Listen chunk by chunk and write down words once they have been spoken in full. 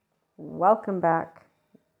Welcome back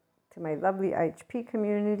to my lovely IHP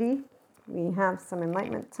community. We have some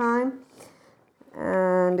enlightenment time.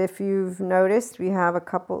 And if you've noticed, we have a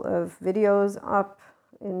couple of videos up.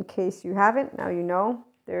 In case you haven't, now you know.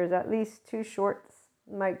 There's at least 2 shorts.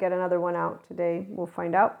 Might get another one out today. We'll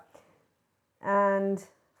find out. And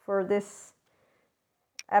for this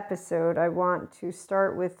episode, I want to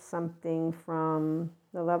start with something from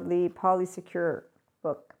the lovely Polly Secure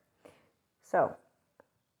book. So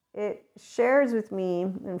it shares with me,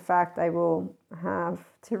 in fact, I will have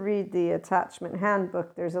to read the attachment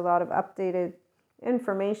handbook. There's a lot of updated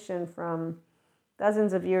information from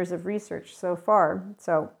dozens of years of research so far.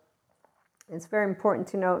 So it's very important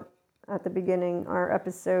to note at the beginning our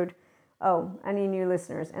episode. Oh, any new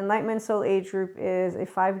listeners? Enlightenment Soul Age Group is a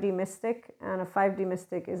 5D mystic, and a 5D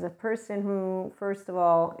mystic is a person who, first of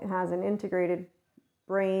all, has an integrated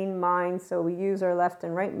brain, mind. So we use our left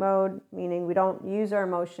and right mode, meaning we don't use our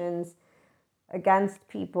emotions against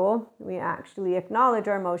people. We actually acknowledge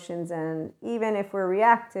our emotions, and even if we're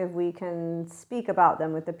reactive, we can speak about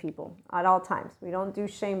them with the people at all times. We don't do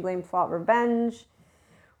shame, blame, fault, revenge.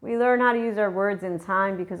 We learn how to use our words in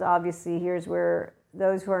time, because obviously here's where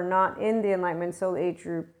those who are not in the Enlightenment Soul Age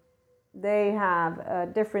Group, they have a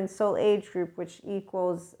different soul age group which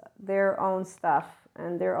equals their own stuff,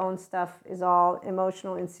 and their own stuff is all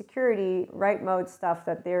emotional insecurity, right mode stuff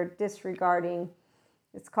that they're disregarding.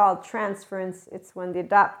 It's called transference. It's when the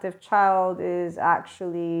adoptive child is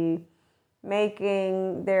actually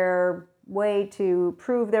making their way to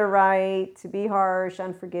prove they're right, to be harsh,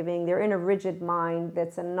 unforgiving. They're in a rigid mind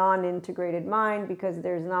that's a non-integrated mind, because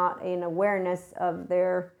there's not an awareness of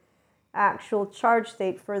their actual charge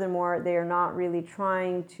state. Furthermore, they are not really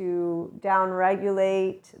trying to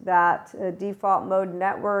down-regulate that default mode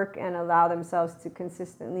network and allow themselves to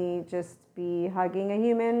consistently just be hugging a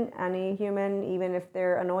human, any human, even if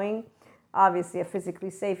they're annoying. Obviously a physically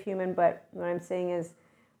safe human, but what I'm saying is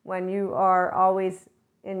when you are always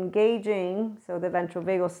engaging, so the ventral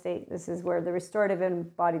vagal state, this is where the restorative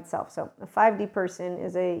embodied self. So a 5D person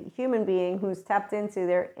is a human being who's tapped into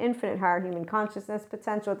their infinite higher human consciousness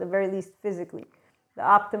potential, at the very least physically. The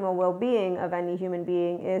optimal well-being of any human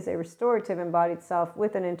being is a restorative embodied self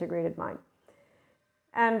with an integrated mind.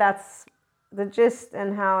 And that's the gist,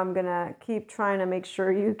 and how I'm going to keep trying to make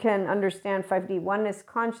sure you can understand 5D oneness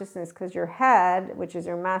consciousness, because your head, which is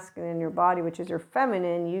your masculine, your body, which is your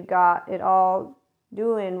feminine, you got it all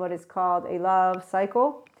doing what is called a love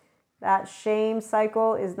cycle. That shame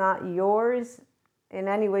cycle is not yours in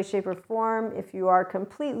any way, shape, or form if you are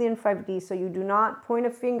completely in 5D. So you do not point a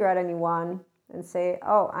finger at anyone and say,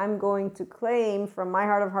 oh, I'm going to claim from my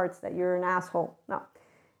heart of hearts that you're an asshole. No.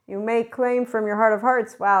 You may claim from your heart of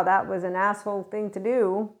hearts, wow, that was an asshole thing to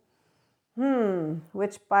do.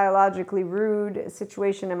 Which biologically rude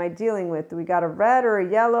situation am I dealing with? Do we got a red or a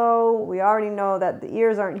yellow? We already know that the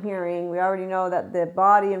ears aren't hearing. We already know that the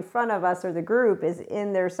body in front of us, or the group, is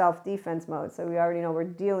in their self-defense mode. So we already know we're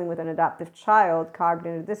dealing with an adoptive child,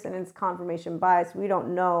 cognitive dissonance, confirmation bias. We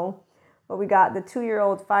don't know. But we got the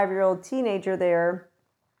 2-year-old, 5-year-old teenager there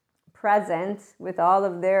present with all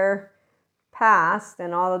of their past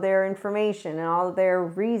and all of their information and all of their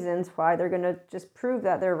reasons why they're going to just prove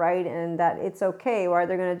that they're right and that it's okay, why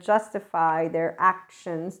they're going to justify their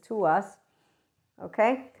actions to us,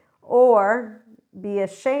 okay? Or be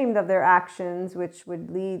ashamed of their actions, which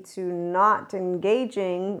would lead to not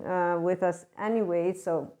engaging with us anyway.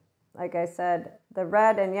 So like I said, the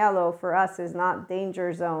red and yellow for us is not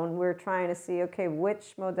danger zone. We're trying to see, okay,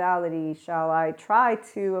 which modality shall I try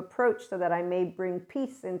to approach so that I may bring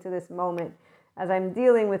peace into this moment as I'm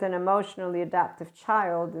dealing with an emotionally adaptive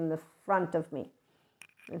child in the front of me.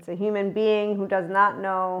 It's a human being who does not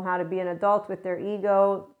know how to be an adult with their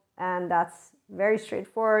ego, and that's very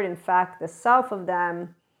straightforward. In fact, the self of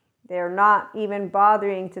them, they're not even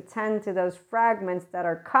bothering to tend to those fragments that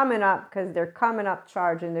are coming up, because they're coming up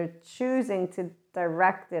charged and they're choosing to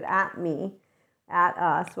direct it at me, at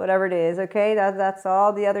us, whatever it is, okay? That's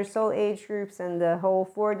all the other soul age groups and the whole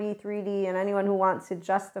 4D, 3D, and anyone who wants to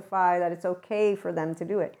justify that it's okay for them to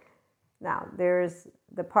do it. Now, there's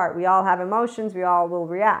the part, we all have emotions, we all will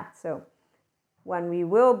react. So when we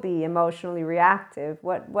will be emotionally reactive,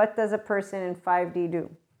 what does a person in 5D do?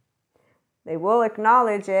 They will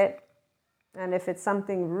acknowledge it, and if it's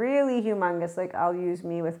something really humongous, like I'll use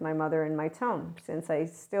me with my mother and my tone, since I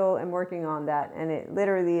still am working on that, and it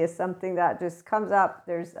literally is something that just comes up.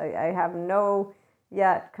 I have no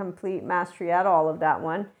yet complete mastery at all of that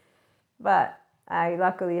one, but I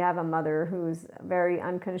luckily have a mother who's very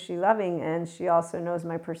unconditionally loving, and she also knows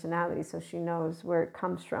my personality, so she knows where it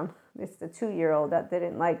comes from. It's the 2-year-old that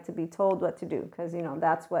didn't like to be told what to do, because,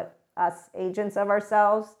 that's what us agents of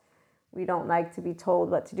ourselves. We don't like to be told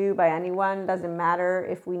what to do by anyone. Doesn't matter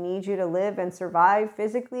if we need you to live and survive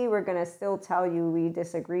physically, we're going to still tell you we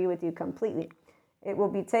disagree with you completely. It will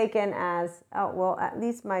be taken as, oh, well, at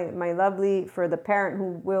least my lovely, for the parent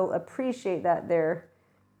who will appreciate that their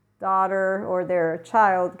daughter or their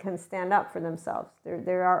child can stand up for themselves.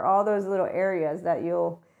 There are all those little areas that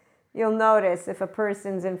you'll notice. If a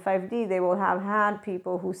person's in 5D, they will have had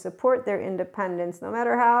people who support their independence, no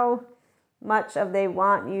matter how much of they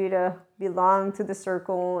want you to belong to the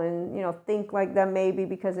circle and, you know, think like them maybe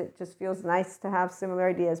because it just feels nice to have similar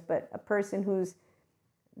ideas. But a person who's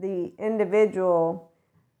the individual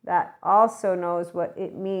that also knows what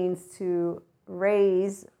it means to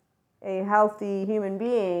raise a healthy human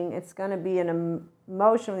being, it's going to be an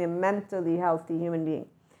emotionally and mentally healthy human being.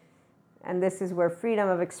 And this is where freedom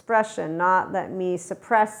of expression, not let me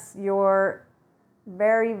suppress your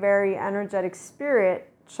very, very energetic spirit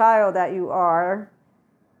child that you are.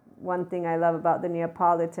 One thing I love about the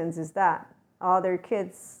Neapolitans is that all their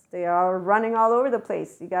kids, they are running all over the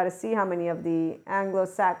place. You got to see how many of the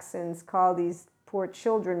Anglo-Saxons call these poor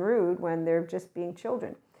children rude when they're just being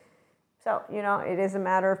children. So, you know, it is a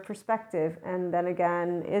matter of perspective. And then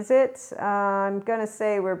again, is it? I'm going to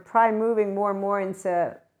say we're probably moving more and more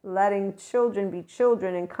into letting children be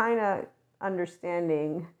children and kind of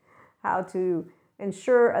understanding how to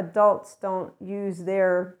ensure adults don't use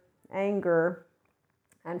their anger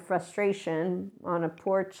and frustration on a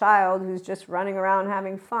poor child who's just running around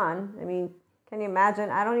having fun. I mean, can you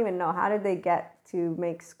imagine? I don't even know. How did they get to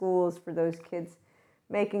make schools for those kids,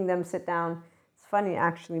 making them sit down? It's funny,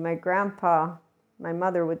 actually. My grandpa, my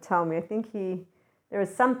mother would tell me, I think there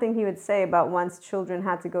was something he would say about once children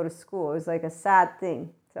had to go to school. It was like a sad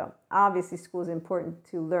thing. So obviously school is important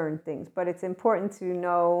to learn things, but it's important to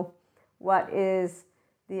know what is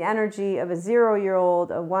the energy of a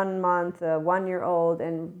 0-year-old, a 1 month, a 1-year-old.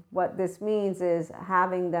 And what this means is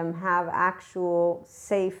having them have actual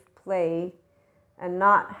safe play and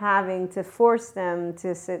not having to force them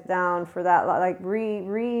to sit down for that, like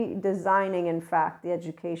redesigning, in fact, the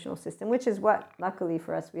educational system, which is what, luckily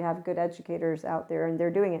for us, we have good educators out there and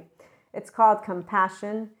they're doing it. It's called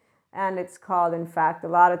compassion. And it's called, in fact, a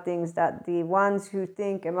lot of things that the ones who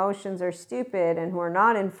think emotions are stupid and who are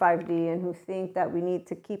not in 5D and who think that we need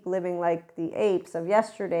to keep living like the apes of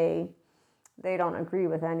yesterday, they don't agree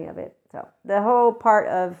with any of it. So the whole part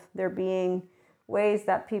of there being ways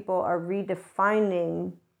that people are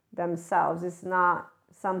redefining themselves is not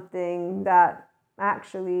something that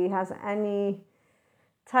actually has any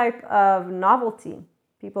type of novelty.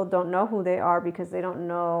 People don't know who they are because they don't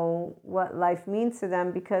know what life means to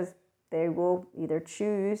them, because they will either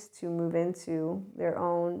choose to move into their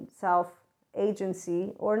own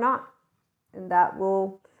self-agency or not. And that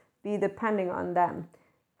will be depending on them.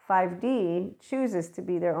 5D chooses to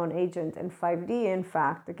be their own agent. And 5D, in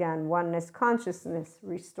fact, again, oneness consciousness,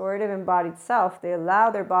 restorative embodied self, they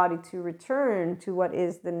allow their body to return to what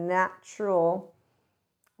is the natural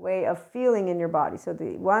way of feeling in your body. So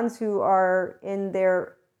the ones who are in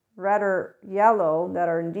their red or yellow, that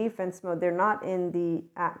are in defense mode, they're not in the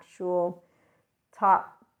actual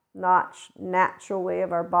top-notch natural way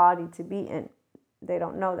of our body to be in. They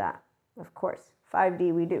don't know that, of course.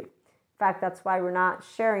 5D we do. In fact, that's why we're not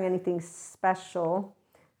sharing anything special.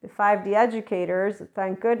 The 5D educators,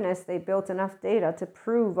 thank goodness, they built enough data to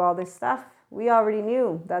prove all this stuff. We already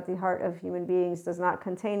knew that the heart of human beings does not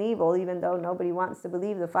contain evil, even though nobody wants to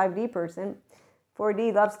believe the 5D person.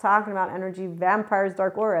 4D loves talking about energy, vampires,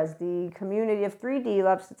 dark auras. The community of 3D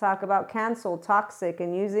loves to talk about cancel, toxic,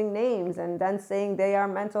 and using names and then saying they are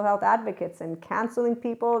mental health advocates and canceling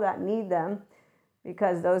people that need them,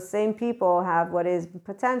 because those same people have what is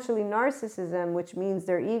potentially narcissism, which means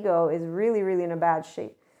their ego is really, really in a bad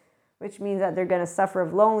shape, which means that they're going to suffer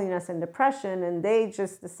of loneliness and depression. And they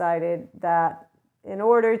just decided that in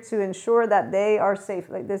order to ensure that they are safe,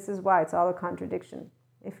 like this is why it's all a contradiction.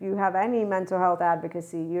 If you have any mental health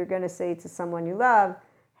advocacy, you're going to say to someone you love,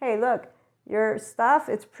 hey, look, your stuff,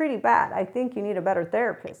 it's pretty bad. I think you need a better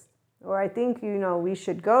therapist. Or I think, we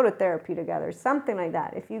should go to therapy together. Something like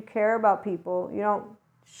that. If you care about people, you don't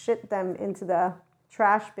shit them into the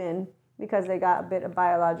trash bin because they got a bit of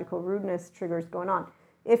biological rudeness triggers going on.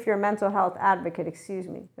 If you're a mental health advocate, excuse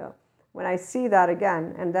me. So when I see that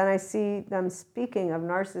again, and then I see them speaking of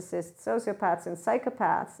narcissists, sociopaths, and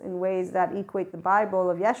psychopaths in ways that equate the Bible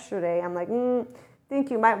of yesterday, I'm like, I think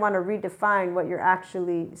you might want to redefine what you're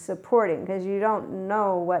actually supporting, because you don't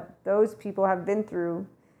know what those people have been through.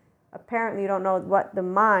 Apparently, you don't know what the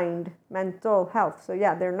mind, mental health. So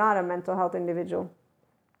yeah, they're not a mental health individual.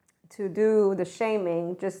 to do the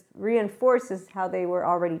shaming just reinforces how they were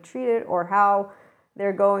already treated or how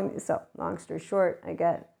they're going. So long story short, I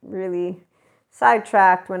get really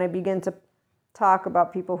sidetracked when I begin to talk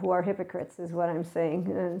about people who are hypocrites, is what I'm saying.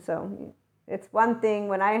 And so it's one thing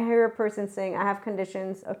when I hear a person saying, I have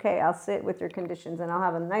conditions, okay, I'll sit with your conditions and I'll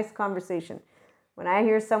have a nice conversation. When I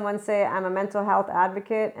hear someone say, I'm a mental health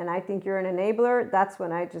advocate and I think you're an enabler, that's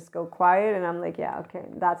when I just go quiet and I'm like, yeah, okay,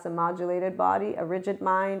 that's a modulated body, a rigid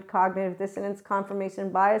mind, cognitive dissonance,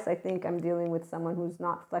 confirmation bias. I think I'm dealing with someone who's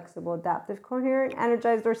not flexible, adaptive, coherent,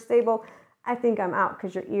 energized, or stable. I think I'm out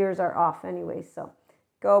because your ears are off anyway. So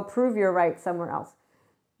go prove you're right somewhere else.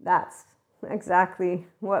 That's exactly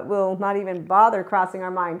what will not even bother crossing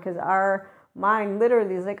our mind, because our mind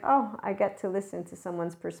literally is like, oh, I get to listen to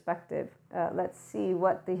someone's perspective. Let's see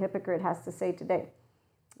what the hypocrite has to say today.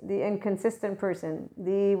 The inconsistent person,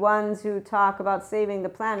 the ones who talk about saving the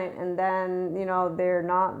planet and then, they're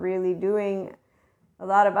not really doing a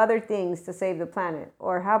lot of other things to save the planet.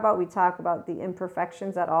 Or how about we talk about the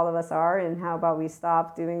imperfections that all of us are, and how about we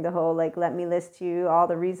stop doing the whole, like, let me list to you all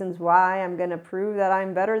the reasons why I'm going to prove that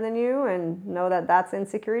I'm better than you, and know that that's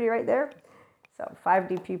insecurity right there. So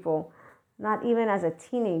 5D people, not even as a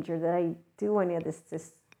teenager that I do any of this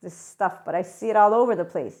stuff, but I see it all over the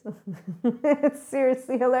place. It's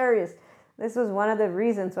seriously hilarious. This was one of the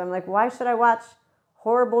reasons. So I'm like, why should I watch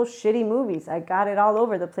horrible, shitty movies? I got it all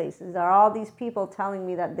over the place. There are all these people telling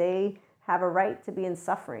me that they have a right to be in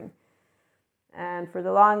suffering. And for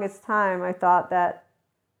the longest time, I thought that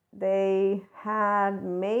they had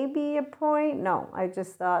maybe a point. No, I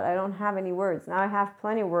just thought I don't have any words. Now I have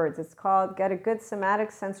plenty of words. It's called get a good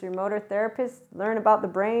somatic sensory motor therapist, learn about the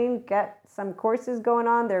brain, get some courses going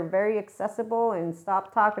on. They're very accessible, and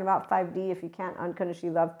stop talking about 5D if you can't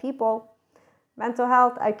unconditionally love people. Mental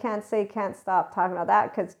health, I can't stop talking about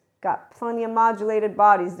that, because got plenty of modulated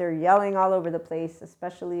bodies. They're yelling all over the place,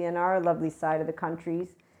 especially in our lovely side of the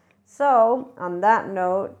countries. So, on that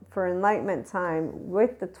note, for Enlightenment time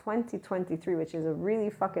with the 2023, which is a really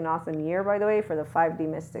fucking awesome year, by the way, for the 5D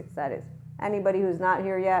mystics, that is. Anybody who's not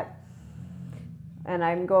here yet, and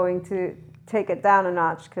I'm going to take it down a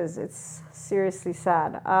notch because it's seriously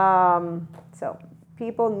sad. So,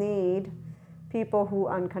 people need people who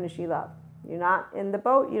unconditionally love. You're not in the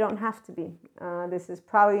boat, you don't have to be. This is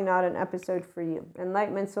probably not an episode for you.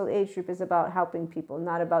 Enlightenment Soul Age Group is about helping people,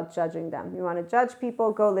 not about judging them. You want to judge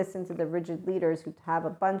people, go listen to the rigid leaders who have a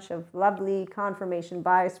bunch of lovely confirmation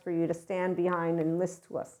bias for you to stand behind and listen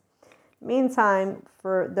to us. Meantime,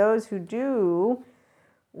 for those who do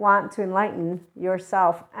want to enlighten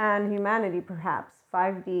yourself and humanity, perhaps,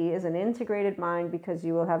 5D is an integrated mind, because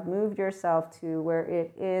you will have moved yourself to where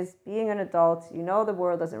it is being an adult. You know the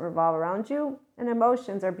world doesn't revolve around you, and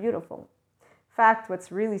emotions are beautiful. In fact, what's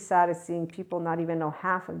really sad is seeing people not even know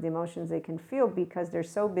half of the emotions they can feel, because they're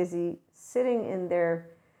so busy sitting in their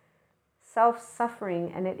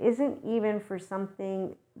self-suffering, and it isn't even for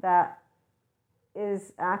something that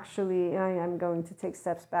is actually, I'm going to take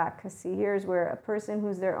steps back, because see, here's where a person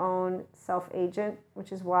who's their own self-agent,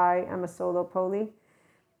 which is why I'm a solo poly,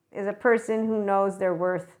 is a person who knows their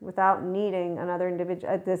worth without needing another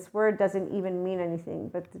individual. This word doesn't even mean anything,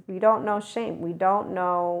 but we don't know shame. We don't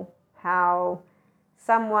know how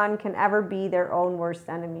someone can ever be their own worst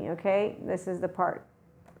enemy, okay? This is the part.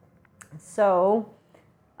 So,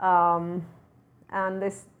 on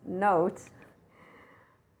this note,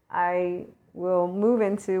 I will move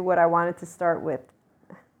into what I wanted to start with.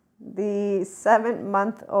 The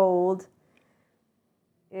 7-month-old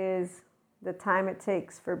is the time it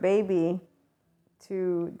takes for baby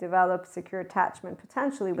to develop secure attachment,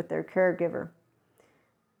 potentially with their caregiver.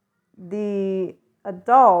 The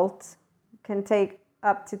adult can take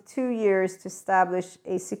up to 2 years to establish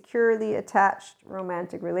a securely attached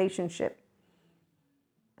romantic relationship.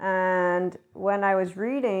 And when I was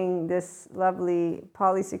reading this lovely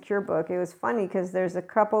Polysecure book, it was funny because there's a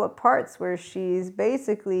couple of parts where she's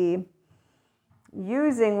basically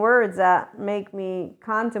using words that make me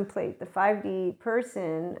contemplate. The 5D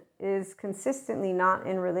person is consistently not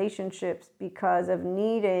in relationships because of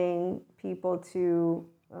needing people to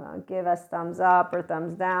give us thumbs up or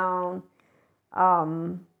thumbs down.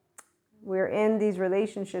 We're in these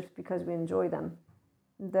relationships because we enjoy them.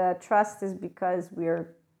 The trust is because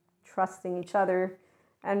we're trusting each other.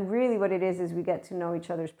 And really what it is we get to know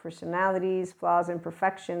each other's personalities, flaws,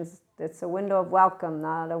 imperfections. It's a window of welcome,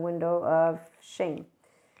 not a window of shame.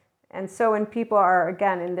 And so when people are,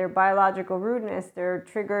 again, in their biological rudeness, they're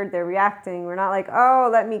triggered, they're reacting. We're not like, oh,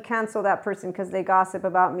 let me cancel that person because they gossip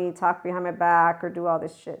about me, talk behind my back, or do all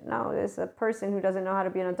this shit. No, it's a person who doesn't know how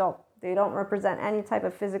to be an adult. They don't represent any type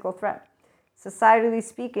of physical threat. societally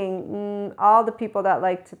speaking, all the people that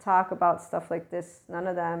like to talk about stuff like this, none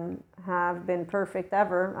of them have been perfect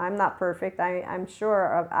ever. I'm not perfect. I'm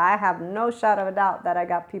sure I have no shadow of a doubt that I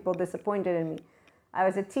got people disappointed in me. I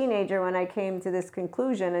was a teenager when I came to this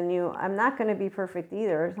conclusion and knew I'm not going to be perfect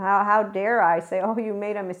either. How dare I say, oh, you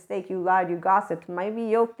made a mistake, you lied, you gossiped. Maybe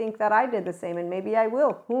you'll think that I did the same, and maybe I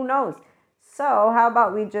will. Who knows? So how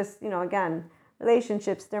about we just, again,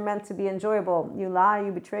 relationships, they're meant to be enjoyable. You lie,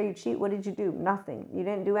 you betray, you cheat. What did you do? Nothing. You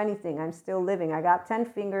didn't do anything. I'm still living. I got 10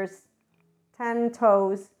 fingers, 10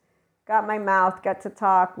 toes, got my mouth, get to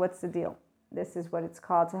talk. What's the deal? This is what it's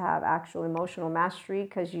called to have actual emotional mastery,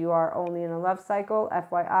 because you are only in a love cycle,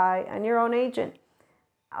 FYI, and your own agent.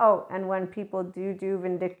 Oh, and when people do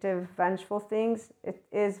vindictive, vengeful things, it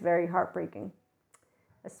is very heartbreaking,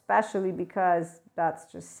 especially because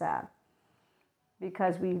that's just sad.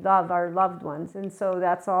 Because we love our loved ones. And so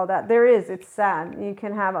that's all that there is. It's sad. You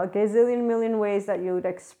can have a gazillion million ways that you would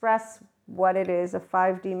express what it is. A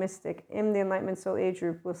 5D mystic in the Enlightenment Soul Age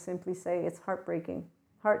group will simply say it's heartbreaking.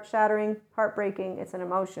 Heart-shattering, heartbreaking. It's an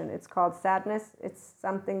emotion. It's called sadness. It's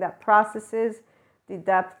something that processes the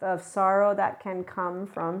depth of sorrow that can come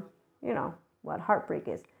from, what heartbreak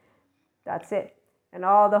is. That's it. And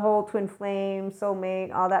all the whole twin flame,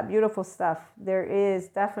 soulmate, all that beautiful stuff. There is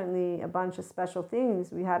definitely a bunch of special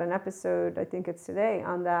things. We had an episode, I think it's today,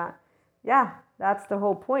 on that. Yeah, that's the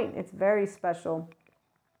whole point. It's very special.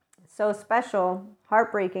 So special,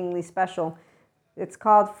 heartbreakingly special. It's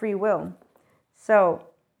called free will. So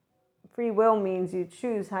free will means you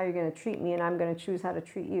choose how you're going to treat me, and I'm going to choose how to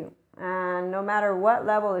treat you. And no matter what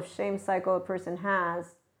level of shame cycle a person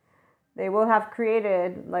has, they will have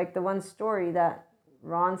created, like the one story that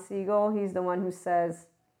Ron Siegel, he's the one who says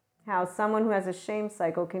how someone who has a shame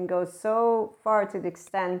cycle can go so far to the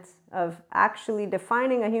extent of actually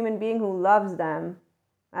defining a human being who loves them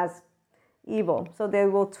as evil. So they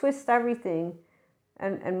will twist everything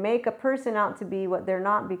and make a person out to be what they're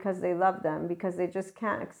not because they love them, because they just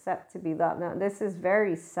can't accept to be loved. Now, this is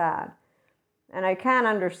very sad. And I can't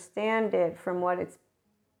understand it from what it's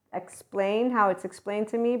explained, how it's explained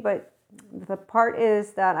to me, but the part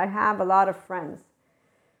is that I have a lot of friends.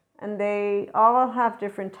 And they all have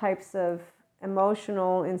different types of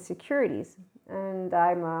emotional insecurities. And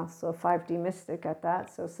I'm also a 5D mystic at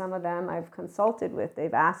that. So some of them I've consulted with.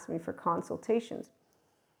 They've asked me for consultations.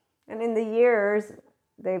 And in the years,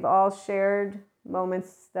 they've all shared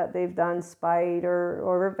moments that they've done spite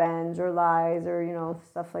or revenge or lies or,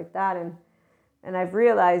 stuff like that. And I've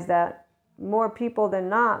realized that more people than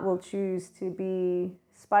not will choose to be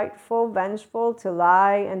spiteful, vengeful, to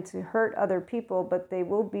lie, and to hurt other people, but they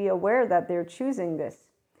will be aware that they're choosing this.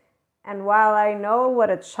 And while I know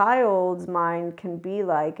what a child's mind can be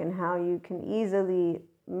like and how you can easily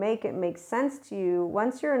make it make sense to you,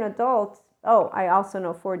 once you're an adult, I also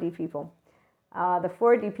know 4D people. The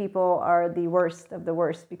 4D people are the worst of the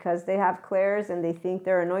worst because they have clairs and they think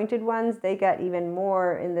they're anointed ones. They get even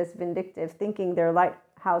more in this vindictive, thinking they're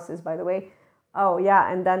lighthouses, by the way. Oh, yeah,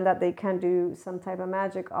 and then that they can do some type of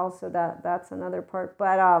magic also, that's another part.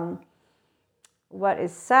 But what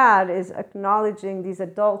is sad is acknowledging these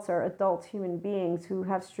adults are adult human beings who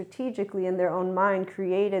have strategically in their own mind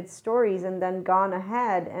created stories and then gone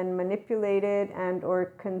ahead and manipulated and or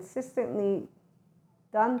consistently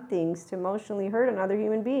done things to emotionally hurt another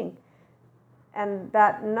human being. And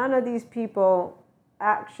that none of these people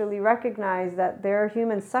actually recognize that their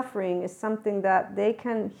human suffering is something that they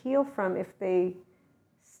can heal from if they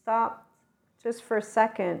stopped just for a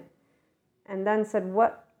second and then said,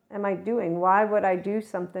 what am I doing? Why would I do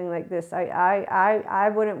something like this?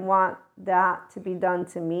 I wouldn't want that to be done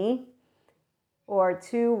to me. Or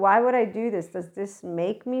two, why would I do this? Does this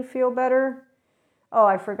make me feel better? Oh,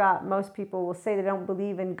 I forgot. Most people will say they don't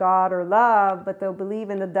believe in God or love, but they'll believe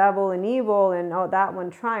in the devil and evil, and that one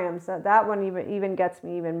triumphs. That one even gets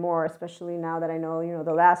me even more, especially now that I know,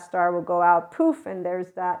 the last star will go out, poof, and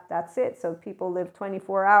that's it. So people live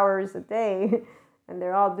 24 hours a day, and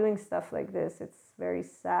they're all doing stuff like this. It's very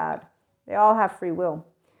sad. They all have free will.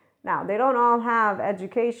 Now, they don't all have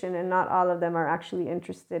education, and not all of them are actually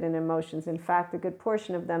interested in emotions. In fact, a good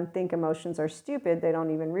portion of them think emotions are stupid. They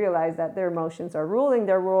don't even realize that their emotions are ruling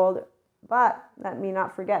their world. But let me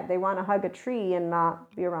not forget, they want to hug a tree and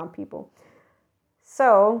not be around people.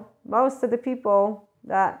 So most of the people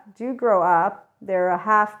that do grow up, they're a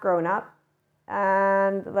half grown up,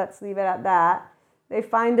 and let's leave it at that. They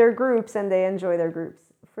find their groups and they enjoy their groups.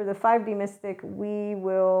 For the 5D mystic, we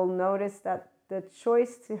will notice that the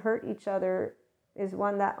choice to hurt each other is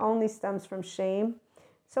one that only stems from shame.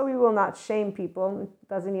 So we will not shame people. It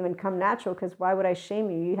doesn't even come natural, because why would I shame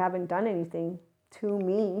you? You haven't done anything to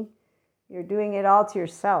me. You're doing it all to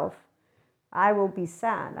yourself. I will be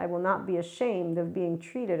sad. I will not be ashamed of being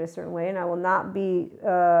treated a certain way, and I will not be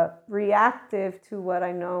reactive to what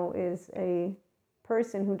I know is a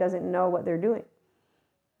person who doesn't know what they're doing,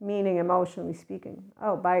 meaning emotionally speaking.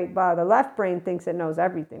 Oh, by the left brain thinks it knows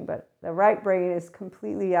everything, but the right brain is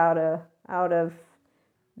completely out of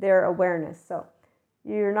their awareness. So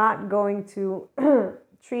you're not going to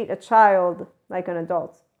treat a child like an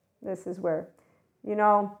adult. This is where,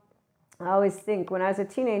 I always think when I was a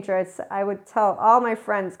teenager, I would tell all my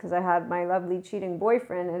friends, because I had my lovely cheating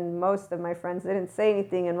boyfriend, and most of my friends didn't say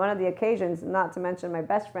anything. And one of the occasions, not to mention my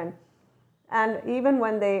best friend, and even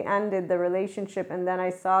when they ended the relationship, and then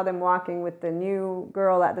I saw them walking with the new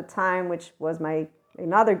girl at the time, which was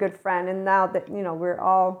another good friend, and now that, we're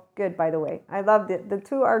all good, by the way. I loved it. The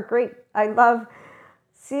two are great. I love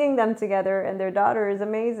seeing them together, and their daughter is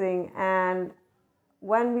amazing. And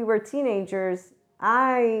when we were teenagers,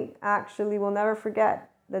 I actually will never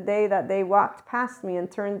forget the day that they walked past me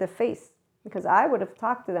and turned the face, because I would have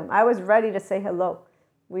talked to them. I was ready to say hello.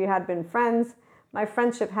 We had been friends. My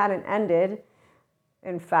friendship hadn't ended.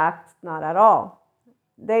 In fact, not at all.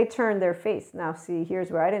 They turned their face. Now, see,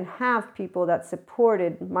 here's where I didn't have people that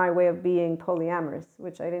supported my way of being polyamorous,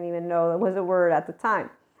 which I didn't even know was a word at the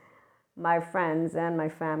time. My friends and my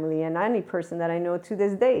family and any person that I know to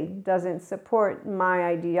this day doesn't support my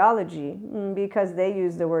ideology because they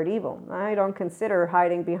use the word evil. I don't consider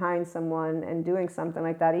hiding behind someone and doing something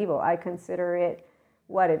like that evil. I consider it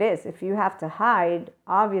what it is. If you have to hide,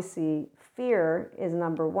 obviously fear is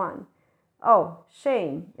number one. Oh,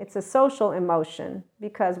 shame. It's a social emotion,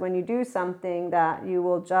 because when you do something that you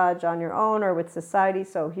will judge on your own or with society.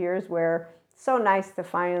 So here's where it's so nice to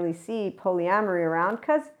finally see polyamory around,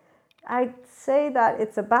 because I'd say that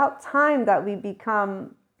it's about time that we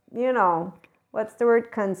become, what's the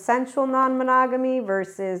word, consensual non-monogamy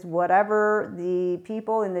versus whatever the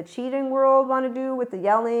people in the cheating world want to do with the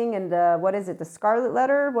yelling and the scarlet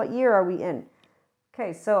letter. What year are we in?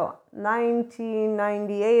 Okay, so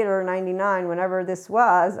 1998 or 99, whenever this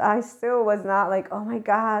was, I still was not like, oh my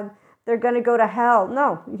God, they're going to go to hell.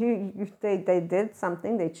 No, they did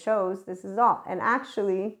something, they chose, this is all. And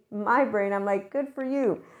actually, my brain, I'm like, good for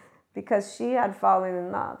you. Because she had fallen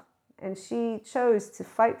in love and she chose to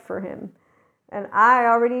fight for him. And I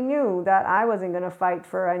already knew that I wasn't going to fight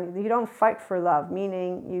you don't fight for love,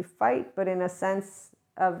 meaning you fight, but in a sense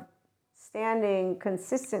of standing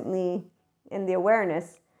consistently in the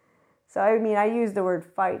awareness. So, I use the word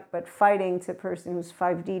fight, but fighting to a person who's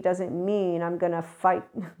 5D doesn't mean I'm going to fight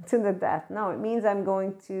to the death. No, it means I'm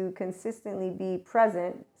going to consistently be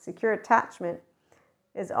present. Secure attachment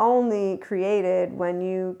is only created when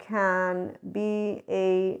you can be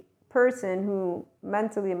a person who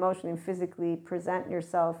mentally, emotionally, and physically present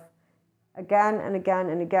yourself again and again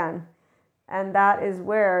and again. And that is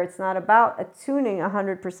where it's not about attuning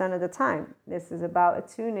 100% of the time. This is about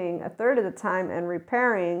attuning a third of the time and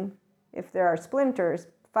repairing if there are splinters.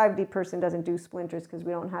 5D person doesn't do splinters because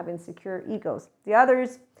we don't have insecure egos. The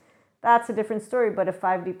others, that's a different story, but a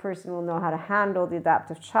 5D person will know how to handle the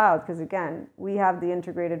adaptive child, because again, we have the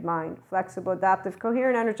integrated mind, flexible, adaptive,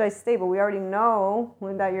 coherent, energized, stable. We already know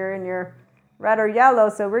that you're in your red or yellow,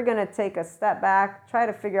 so we're going to take a step back, try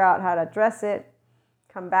to figure out how to address it,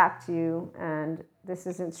 come back to you, and this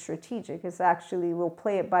isn't strategic. It's actually, we'll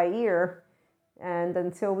play it by ear, and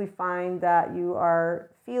until we find that you are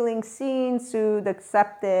feeling seen, soothed,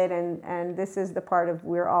 accepted, and this is the part of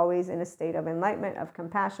we're always in a state of enlightenment, of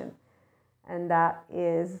compassion. And that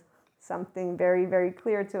is something very, very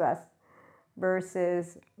clear to us,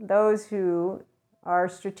 versus those who are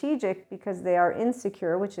strategic because they are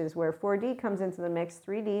insecure, which is where 4D comes into the mix,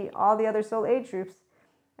 3D, all the other soul age groups.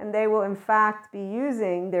 And they will, in fact, be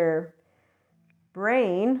using their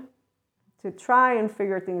brain to try and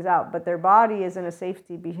figure things out. But their body is in a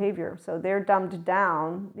safety behavior. So they're dumbed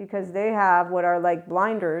down because they have what are like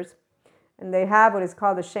blinders. And they have what is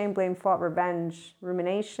called the shame, blame, fault, revenge,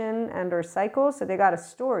 rumination, and or cycle. So they got a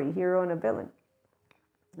story, hero and a villain.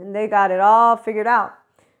 And they got it all figured out.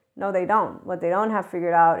 No, they don't. What they don't have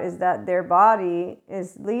figured out is that their body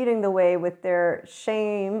is leading the way with their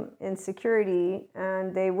shame, insecurity,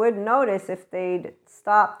 and they would notice if they'd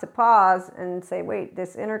stop to pause and say, wait,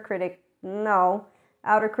 this inner critic, no.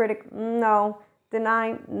 Outer critic, no.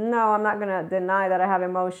 Deny, no, I'm not going to deny that I have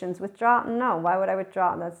emotions. Withdraw, no. Why would I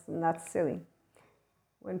withdraw? That's silly.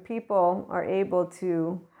 When people are able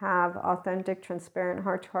to have authentic, transparent,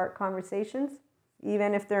 heart-to-heart conversations,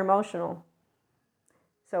 even if they're emotional.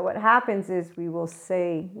 So what happens is we will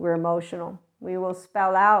say we're emotional. We will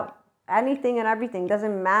spell out anything and everything.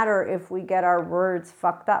 Doesn't matter if we get our words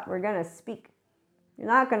fucked up. We're going to speak. You're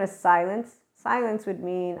not going to silence. Silence would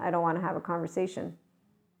mean I don't want to have a conversation,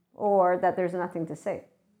 or that there's nothing to say.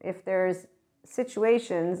 If there's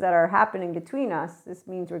situations that are happening between us, this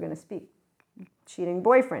means we're going to speak. Cheating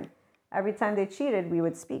boyfriend. Every time they cheated, we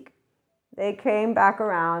would speak. They came back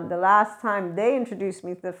around the last time they introduced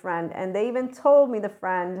me to the friend, and they even told me the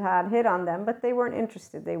friend had hit on them, but they weren't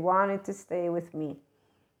interested. They wanted to stay with me.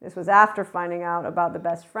 This was after finding out about the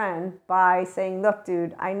best friend by saying, look,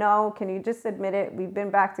 dude, I know, can you just admit it? We've been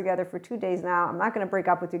back together for 2 days now. I'm not going to break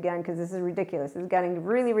up with you again because this is ridiculous. This is getting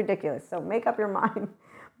really ridiculous. So make up your mind.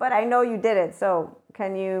 But I know you did it. So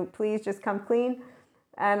can you please just come clean?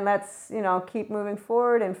 And let's, keep moving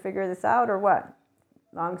forward and figure this out, or what?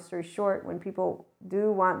 Long story short, when people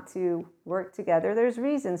do want to work together, there's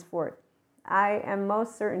reasons for it. I am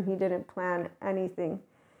most certain he didn't plan anything.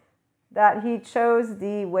 That he chose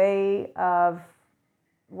the way of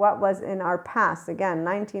what was in our past. Again,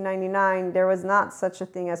 1999, there was not such a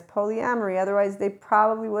thing as polyamory. Otherwise, they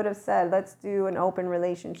probably would have said, let's do an open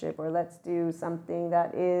relationship, or let's do something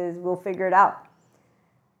that we'll figure it out.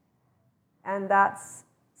 And that's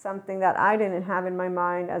something that I didn't have in my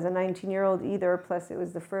mind as a 19-year-old either. Plus, it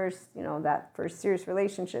was the first, that first serious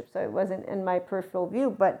relationship. So it wasn't in my peripheral view.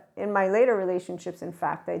 But in my later relationships, in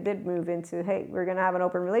fact, I did move into, hey, we're going to have an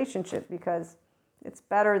open relationship because it's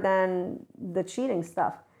better than the cheating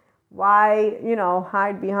stuff. Why,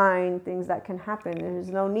 hide behind things that can happen? There's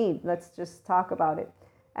no need. Let's just talk about it.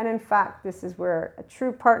 And in fact, this is where a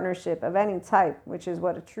true partnership of any type, which is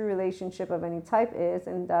what a true relationship of any type is,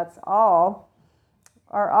 and that's all,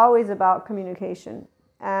 are always about communication.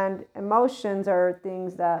 And emotions are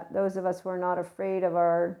things that those of us who are not afraid of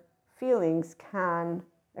our feelings can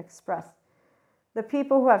express. The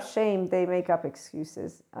people who have shame, they make up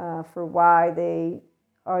excuses for why they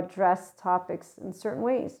address topics in certain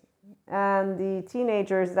ways. And the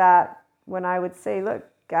teenagers that, when I would say, look,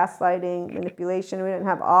 gaslighting, manipulation, we didn't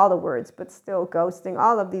have all the words, but still ghosting,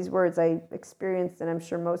 all of these words I experienced, and I'm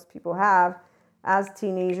sure most people have as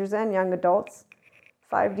teenagers and young adults.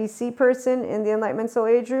 5DC person in the Enlightenment Soul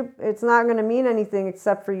Age group, it's not going to mean anything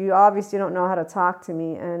except for you obviously don't know how to talk to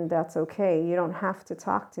me, and that's okay. You don't have to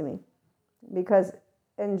talk to me, because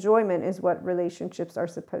enjoyment is what relationships are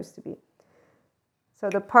supposed to be. So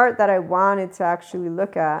the part that I wanted to actually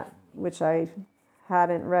look at, which I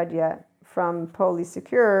hadn't read yet, from Poly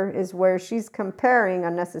Secure, is where she's comparing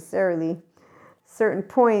unnecessarily certain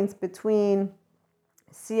points between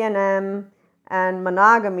CNM and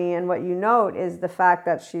monogamy. And what you note is the fact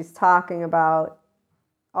that she's talking about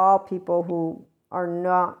all people who are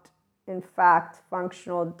not, in fact,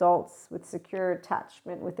 functional adults with secure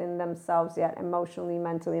attachment within themselves yet, emotionally,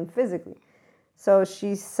 mentally, and physically. So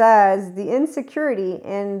she says the insecurity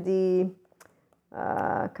in the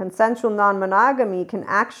consensual non-monogamy can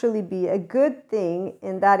actually be a good thing,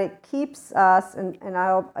 in that it keeps us, and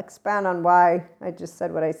I'll expand on why I just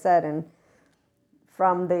said what I said, and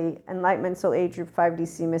from the Enlightenment Soul Age Group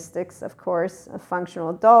 5DC Mystics, of course, a functional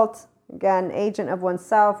adult, again, agent of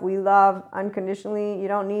oneself. We love unconditionally. You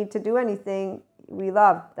don't need to do anything. We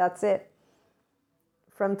love. That's it.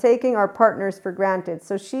 From taking our partners for granted.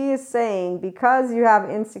 So she is saying, because you have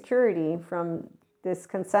insecurity from this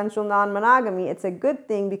consensual non-monogamy, it's a good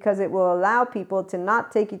thing, because it will allow people to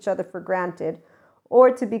not take each other for granted,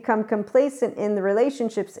 or to become complacent in the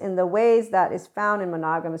relationships in the ways that is found in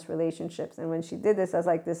monogamous relationships. And when she did this, I was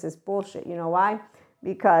like, this is bullshit. You know why?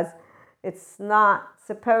 Because it's not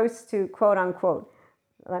supposed to, quote unquote,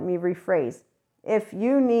 let me rephrase. If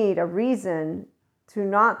you need a reason to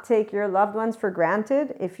not take your loved ones for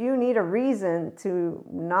granted, if you need a reason to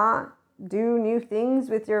not do new things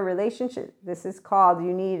with your relationship, this is called,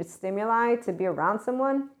 you need a stimuli to be around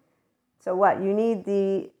someone. So what? You need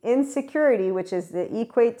the insecurity, which is the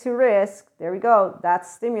equate to risk. There we go.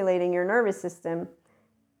 That's stimulating your nervous system.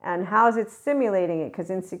 And how is it stimulating it?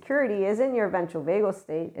 Because insecurity isn't your ventral vagal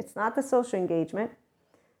state. It's not the social engagement.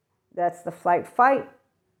 That's the flight fight.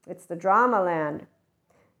 It's the drama land.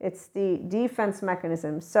 It's the defense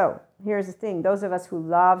mechanism. So here's the thing. Those of us who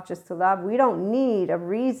love just to love, we don't need a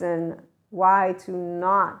reason why to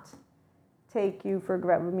not take you for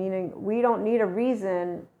granted. Meaning, we don't need a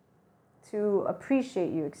reason to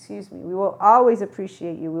appreciate you. Excuse me. We will always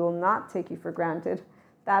appreciate you. We will not take you for granted.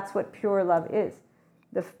 That's what pure love is.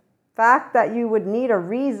 The fact that you would need a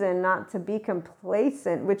reason not to be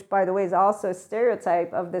complacent, which, by the way, is also a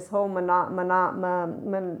stereotype of this whole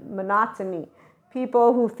monotony.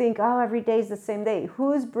 People who think, oh, every day is the same day.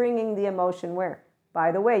 Who's bringing the emotion where?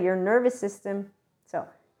 By the way, your nervous system. So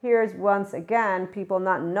here's, once again, people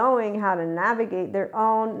not knowing how to navigate their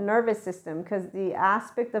own nervous system, because the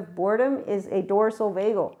aspect of boredom is a dorsal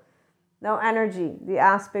vagal. No energy. The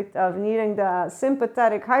aspect of needing the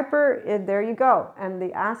sympathetic hyper, there you go. And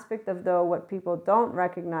the aspect of, though, what people don't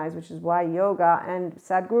recognize, which is why yoga and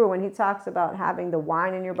Sadhguru, when he talks about having the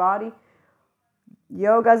wine in your body,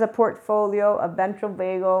 yoga is a portfolio of ventral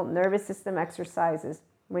vagal nervous system exercises.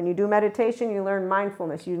 When you do meditation, you learn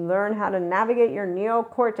mindfulness. You learn how to navigate your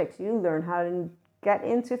neocortex. You learn how to get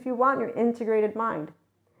into, if you want, your integrated mind.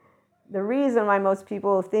 The reason why most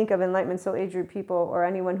people think of Enlightenment Soul Age group people or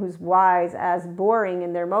anyone who's wise as boring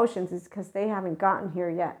in their emotions is because they haven't gotten here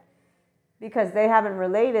yet. Because they haven't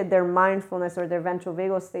related their mindfulness or their ventral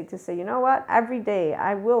vagal state to say, you know what, every day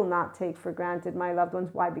I will not take for granted my loved ones.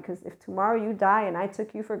 Why? Because if tomorrow you die and I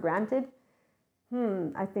took you for granted,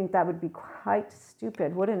 I think that would be quite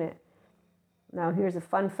stupid, wouldn't it? Now, here's a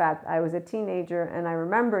fun fact. I was a teenager, and I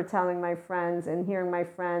remember telling my friends and hearing my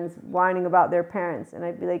friends whining about their parents. And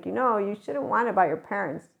I'd be like, you shouldn't whine about your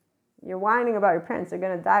parents. You're whining about your parents. They're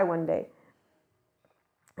going to die one day.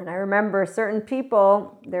 And I remember certain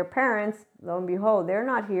people, their parents, lo and behold, they're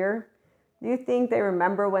not here. Do you think they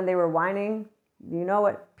remember when they were whining? You know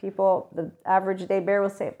what people, the average day bear will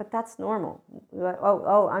say, but that's normal. Like,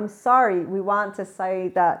 oh, I'm sorry. We want to say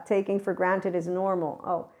that taking for granted is normal.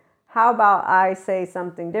 Oh, how about I say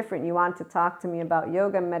something different? You want to talk to me about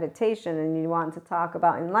yoga and meditation, and you want to talk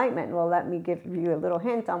about enlightenment. Well, let me give you a little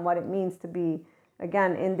hint on what it means to be,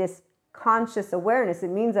 again, in this conscious awareness. It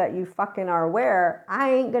means that you fucking are aware.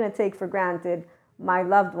 I ain't going to take for granted my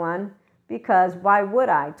loved one, because why would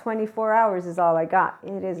I? 24 hours is all I got.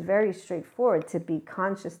 It is very straightforward to be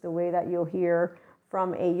conscious the way that you'll hear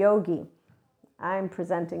from a yogi. I'm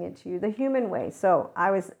presenting it to you the human way. So I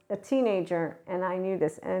was a teenager and I knew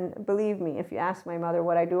this. And believe me, if you ask my mother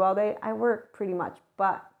what I do all day, I work pretty much.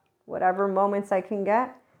 But whatever moments I can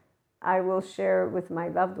get, I will share with my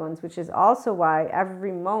loved ones, which is also why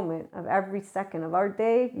every moment of every second of our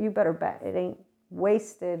day, you better bet it ain't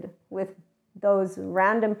wasted with those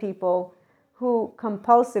random people who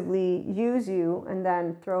compulsively use you and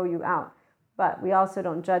then throw you out. But we also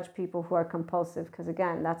don't judge people who are compulsive, because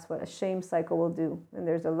again, that's what a shame cycle will do. And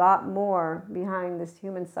there's a lot more behind this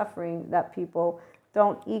human suffering that people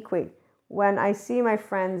don't equate. When I see my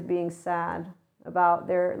friends being sad about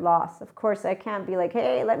their loss, of course I can't be like,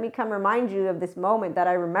 hey, let me come remind you of this moment that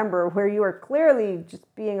I remember where you were clearly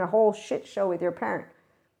just being a whole shit show with your parent.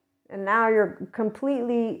 And now you're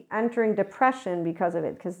completely entering depression because of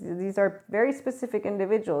it, because these are very specific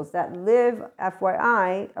individuals that live,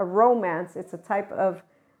 FYI, a romance. It's a type of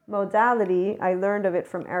modality. I learned of it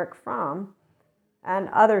from Eric Fromm and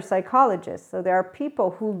other psychologists. So there are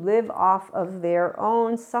people who live off of their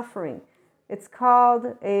own suffering. It's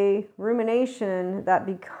called a rumination that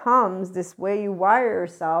becomes this way you wire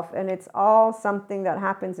yourself, and it's all something that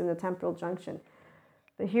happens in the temporal junction.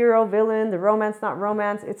 The hero, villain, the romance, not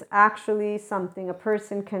romance, it's actually something a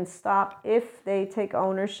person can stop if they take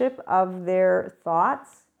ownership of their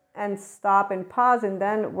thoughts and stop and pause and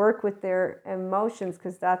then work with their emotions,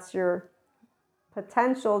 because that's your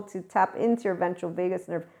potential to tap into your ventral vagus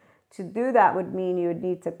nerve. To do that would mean you would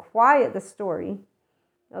need to quiet the story,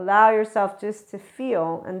 allow yourself just to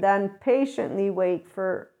feel, and then patiently wait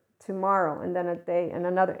for tomorrow and then a day and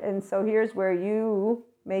another. And so here's where you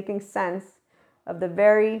making sense of the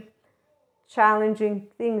very challenging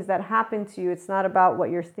things that happen to you. It's not about what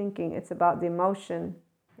you're thinking, it's about the emotion.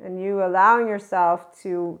 And you allowing yourself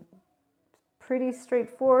to pretty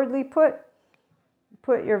straightforwardly put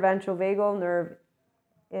your ventral vagal nerve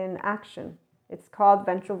in action. It's called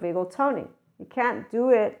ventral vagal toning. You can't do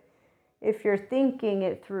it if you're thinking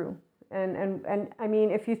it through. And I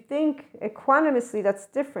mean, if you think equanimously, that's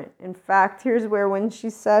different. In fact, here's where when she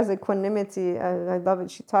says equanimity, I love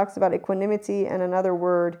it. She talks about equanimity and another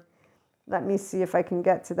word. Let me see if I can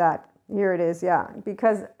get to that. Here it is, yeah.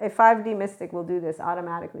 Because a 5D mystic will do this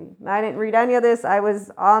automatically. I didn't read any of this. I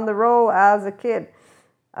was on the roll as a kid.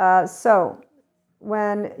 So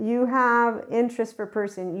when you have interest for a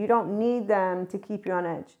person, you don't need them to keep you on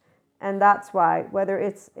edge. And that's why, whether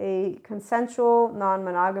it's a consensual,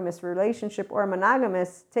 non-monogamous relationship or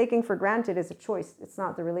monogamous, taking for granted is a choice. It's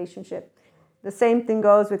not the relationship. The same thing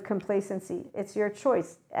goes with complacency. It's your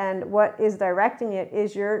choice. And what is directing it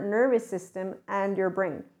is your nervous system and your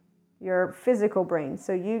brain, your physical brain.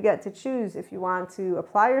 So you get to choose if you want to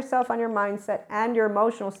apply yourself on your mindset and your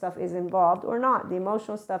emotional stuff is involved or not. The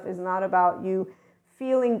emotional stuff is not about you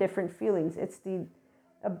feeling different feelings. It's the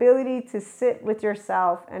ability to sit with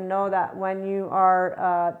yourself and know that when you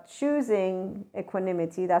are choosing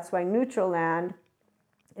equanimity, that's why neutral land,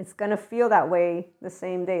 it's going to feel that way the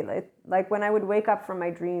same day. Like when I would wake up from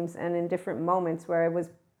my dreams and in different moments where I was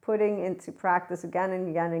putting into practice again and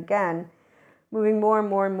again and again, moving more and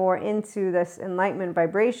more and more into this enlightenment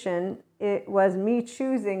vibration, it was me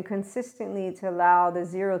choosing consistently to allow the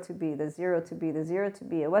zero to be, the zero to be, the zero to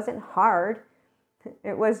be. It wasn't hard.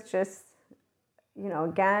 It was just,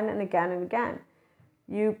 again and again and again.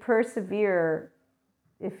 You persevere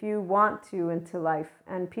if you want to into life,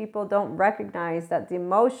 and people don't recognize that the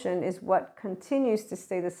emotion is what continues to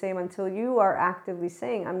stay the same until you are actively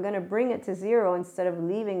saying, I'm going to bring it to zero instead of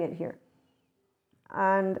leaving it here.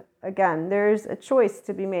 And again, there's a choice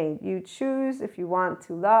to be made. You choose if you want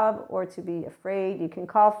to love or to be afraid. You can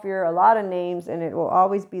call fear a lot of names and it will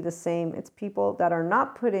always be the same. It's people that are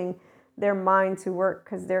not putting their mind to work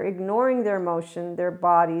because they're ignoring their emotion, their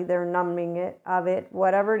body, they're numbing it,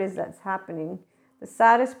 whatever it is that's happening. The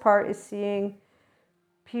saddest part is seeing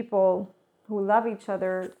people who love each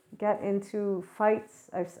other get into fights.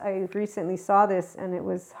 I recently saw this and it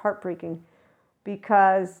was heartbreaking.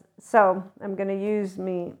 So I'm going to use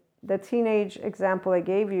the teenage example I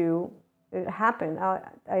gave you. It happened.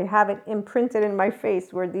 I have it imprinted in my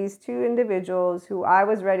face where these two individuals who I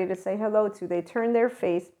was ready to say hello to, they turned their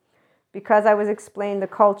face because I was explaining the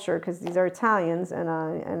culture, because these are Italians. And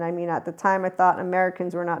I mean, at the time I thought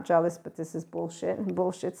Americans were not jealous, but this is bullshit.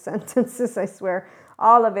 Bullshit sentences, I swear.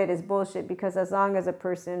 All of it is bullshit, because as long as a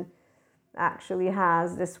person actually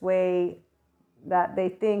has this way that they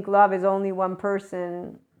think love is only one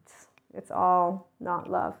person, it's all not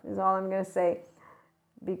love, is all I'm going to say.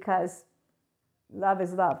 Because love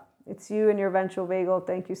is love. It's you and your ventral vagal.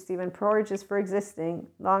 Thank you, Stephen Porges, for existing.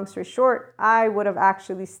 Long story short, I would have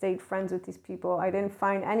actually stayed friends with these people. I didn't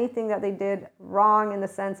find anything that they did wrong in the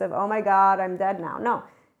sense of, oh my God, I'm dead now. No,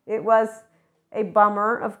 it was a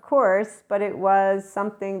bummer, of course, but it was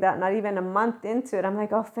something that not even a month into it, I'm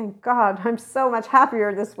like, oh, thank God, I'm so much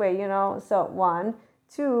happier this way, So 1,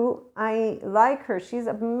 2, I like her. She's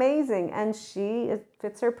amazing, and it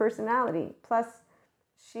fits her personality. Plus,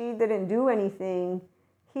 she didn't do anything.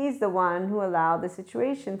 He's the one who allowed the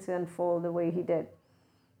situation to unfold the way he did,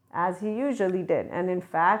 as he usually did. And in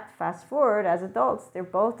fact, fast forward, as adults, they're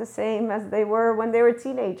both the same as they were when they were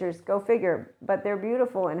teenagers. Go figure. But they're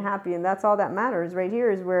beautiful and happy, and that's all that matters. Right here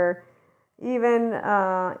is where, even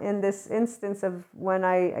in this instance of when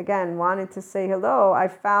I, again, wanted to say hello, I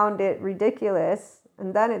found it ridiculous.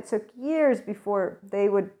 And then it took years before they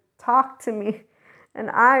would talk to me. And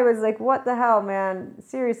I was like, what the hell, man?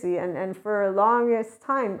 Seriously. And for the longest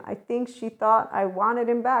time, I think she thought I wanted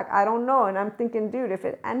him back. I don't know. And I'm thinking, dude, if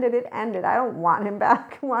it ended, it ended. I don't want him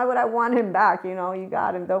back. Why would I want him back? You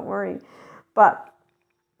got him. Don't worry. But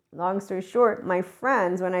long story short, my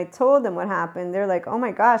friends, when I told them what happened, they're like, oh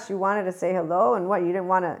my gosh, you wanted to say hello? And what, you didn't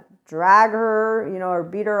want to drag her, or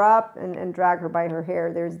beat her up and drag her by her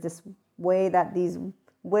hair? There's this way that these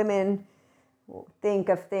women think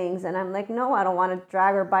of things, and I'm like, no, I don't want to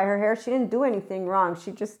drag her by her hair. She didn't do anything wrong.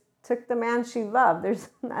 She just took the man she loved.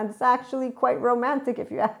 That's actually quite romantic,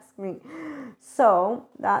 if you ask me. So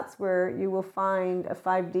that's where you will find a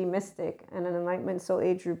 5D mystic and an enlightenment soul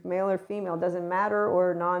age group, male or female, doesn't matter,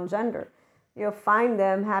 or non-gender. You'll find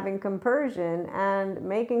them having compersion and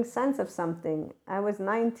making sense of something. I was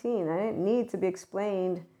 19. I didn't need to be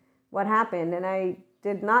explained what happened, and I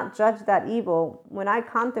did not judge that evil. When I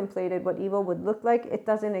contemplated what evil would look like, it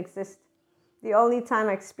doesn't exist. The only time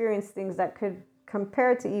I experienced things that could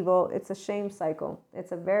compare to evil, it's a shame cycle.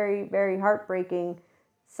 It's a very, very heartbreaking,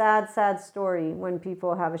 sad story when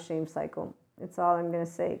people have a shame cycle. It's all I'm going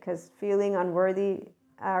to say, because feeling unworthy,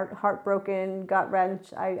 heartbroken,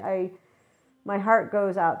 gut-wrenched, my heart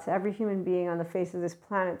goes out to every human being on the face of this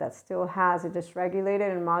planet that still has a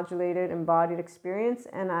dysregulated and modulated embodied experience.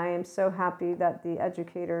 And I am so happy that the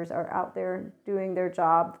educators are out there doing their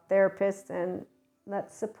job, therapists, and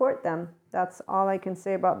let's support them. That's all I can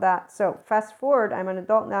say about that. So fast forward, I'm an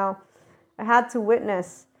adult now. I had to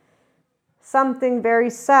witness something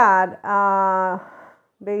very sad,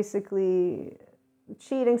 basically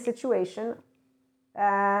cheating situation.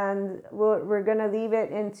 And we're going to leave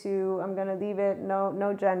it I'm going to leave it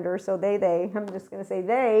no gender. So they, I'm just going to say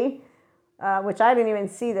they, which I didn't even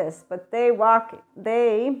see this, but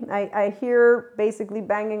I hear basically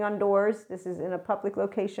banging on doors. This is in a public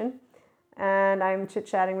location, and I'm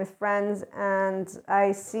chit-chatting with friends, and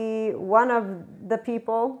I see one of the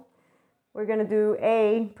people. We're going to do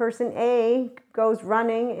person A goes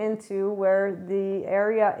running into where the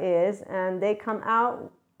area is, and they come out.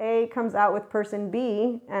 A comes out with person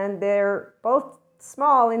B, and they're both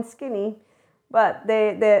small and skinny, but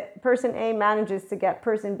the person A manages to get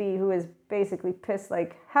person B, who is basically pissed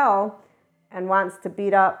like hell and wants to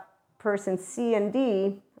beat up person C and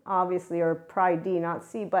D, obviously, or probably D, not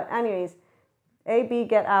C. But anyways, A, B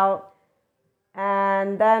get out,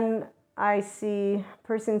 and then I see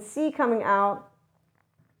person C coming out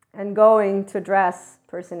and going to address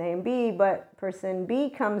person A and B, but person B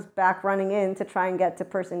comes back running in to try and get to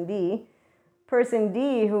person D. Person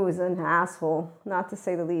D, who is an asshole, not to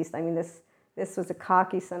say the least. I mean, this was a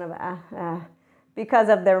cocky son of a... because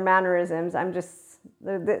of their mannerisms.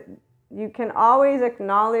 You can always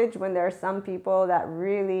acknowledge when there are some people that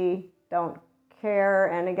really don't care.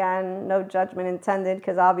 And again, no judgment intended,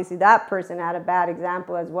 because obviously that person had a bad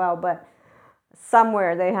example as well. But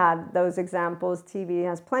somewhere they had those examples. TV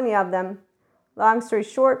has plenty of them. Long story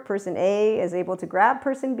short, person A is able to grab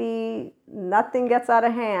person B. Nothing gets out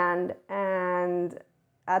of hand. And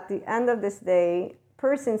at the end of this day,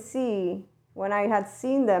 person C, when I had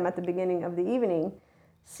seen them at the beginning of the evening,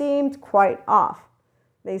 seemed quite off.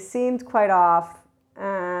 They seemed quite off.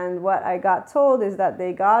 And what I got told is that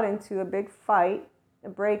they got into a big fight, a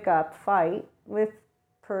breakup fight with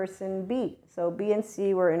person B. So B and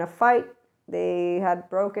C were in a fight. They had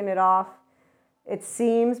broken it off, it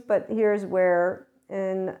seems, but here's where,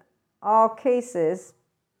 in all cases,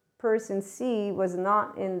 person C was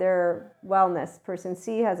not in their wellness. Person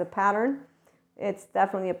C has a pattern. It's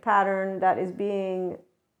definitely a pattern that is being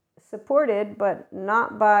supported, but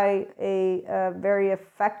not by a very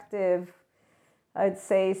effective, I'd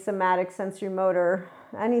say, somatic, sensory motor,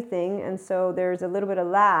 anything. And so there's a little bit of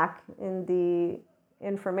lack in the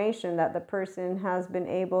information that the person has been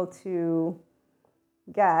able to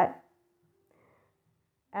get.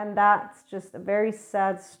 And that's just a very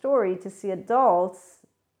sad story to see adults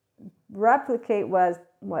replicate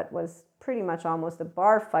what was pretty much almost a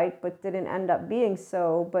bar fight, but didn't end up being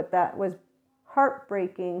so. But that was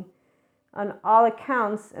heartbreaking on all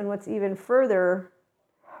accounts. And what's even further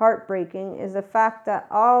heartbreaking is the fact that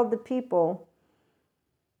all the people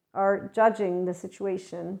are judging the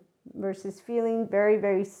situation versus feeling very,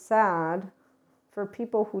 very sad for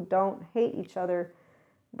people who don't hate each other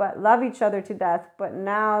but love each other to death. But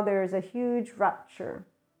now there's a huge rupture.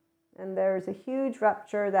 And there's a huge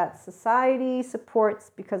rupture that society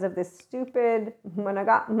supports because of this stupid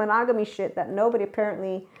monogamy shit that nobody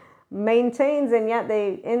apparently maintains. And yet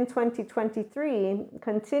they, in 2023,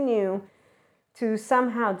 continue to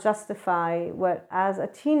somehow justify what, as a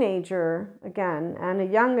teenager, again, and a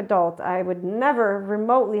young adult, I would never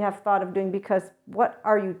remotely have thought of doing, because what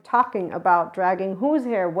are you talking about? Dragging whose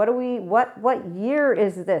hair? What year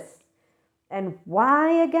is this? And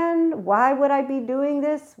why again? Why would I be doing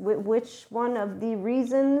this? Which one of the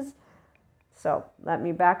reasons? So let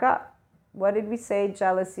me back up. What did we say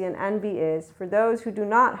jealousy and envy is? For those who do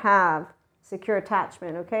not have secure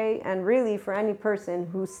attachment, okay? And really for any person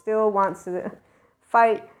who still wants to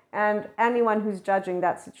fight and anyone who's judging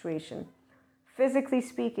that situation. Physically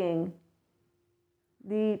speaking,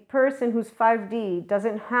 the person who's 5D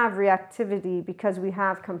doesn't have reactivity because we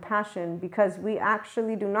have compassion, because we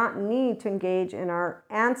actually do not need to engage in our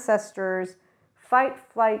ancestors' fight,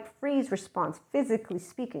 flight, freeze response, physically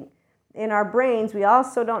speaking. In our brains, we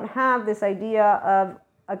also don't have this idea of,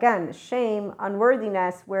 again, shame,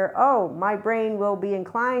 unworthiness, where, oh, my brain will be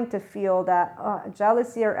inclined to feel that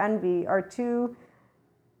jealousy or envy are two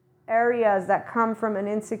areas that come from an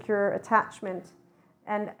insecure attachment.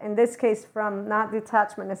 And in this case, from not the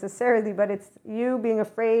attachment necessarily, but it's you being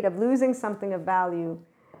afraid of losing something of value.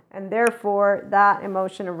 And therefore, that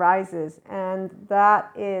emotion arises. And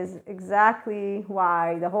that is exactly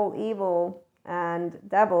why the whole evil and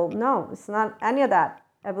devil, no, it's not any of that.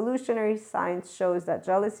 Evolutionary science shows that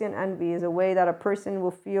jealousy and envy is a way that a person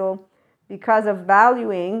will feel because of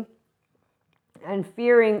valuing and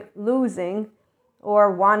fearing losing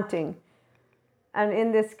or wanting. And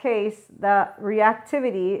in this case, the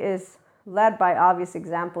reactivity is led by obvious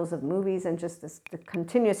examples of movies and just the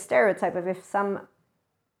continuous stereotype of, if some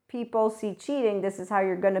people see cheating, this is how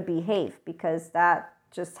you're going to behave, because that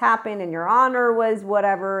just happened and your honor was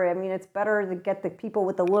whatever. I mean, it's better to get the people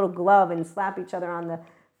with the little glove and slap each other on the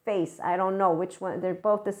face. I don't know which one. They're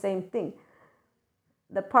both the same thing.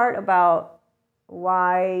 The part about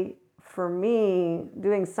why, for me,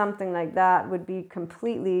 doing something like that would be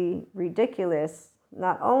completely ridiculous,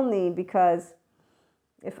 not only because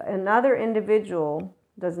if another individual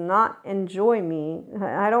does not enjoy me,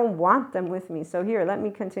 I don't want them with me. So here, let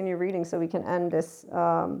me continue reading so we can end this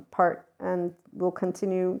part, and we'll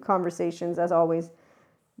continue conversations as always.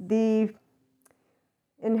 The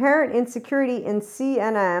inherent insecurity in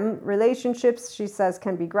C&M relationships, she says,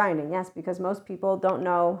 can be grinding. Yes, because most people don't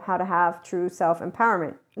know how to have true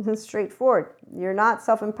self-empowerment. It's straightforward. You're not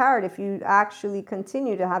self-empowered if you actually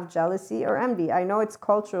continue to have jealousy or envy. I know it's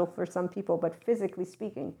cultural for some people, but physically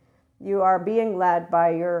speaking, you are being led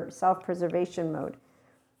by your self-preservation mode.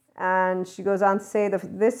 And she goes on to say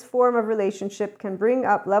that this form of relationship can bring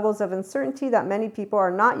up levels of uncertainty that many people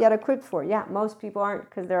are not yet equipped for. Yeah, most people aren't,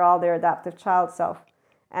 because they're all their adaptive child self.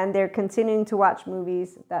 And they're continuing to watch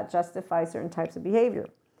movies that justify certain types of behavior.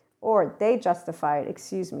 Or they justify it,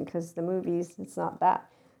 because the movies, it's not that.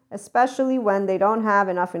 Especially when they don't have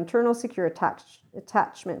enough internal secure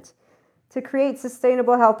attachment. To create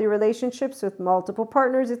sustainable, healthy relationships with multiple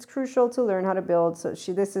partners, it's crucial to learn how to build. So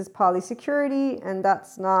this is polysecurity, and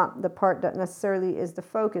that's not the part that necessarily is the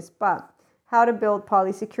focus, but how to build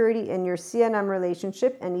polysecurity in your CNM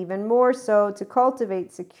relationship, and even more so to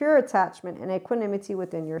cultivate secure attachment and equanimity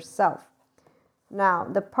within yourself. Now,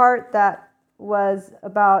 the part that was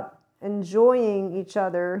about enjoying each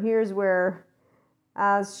other, here's where,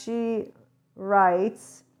 as she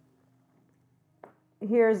writes,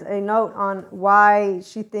 here's a note on why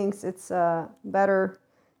she thinks it's better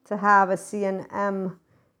to have a CNM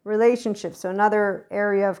relationship. So another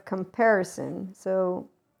area of comparison. So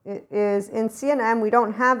it is in CNM, we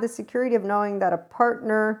don't have the security of knowing that a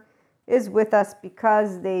partner is with us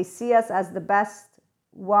because they see us as the best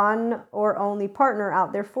one or only partner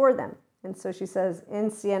out there for them. And so she says in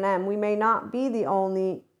CNM, we may not be the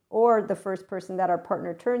only or the first person that our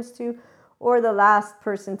partner turns to, or the last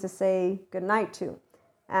person to say goodnight to.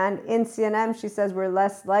 And in CNM, she says we're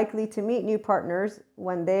less likely to meet new partners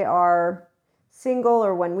when they are single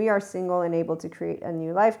or when we are single and able to create a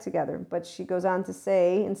new life together. But she goes on to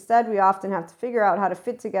say, instead, we often have to figure out how to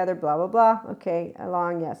fit together, blah, blah, blah. Okay,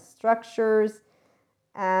 along, yes, structures.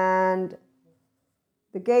 And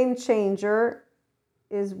the game changer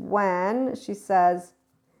is when, she says,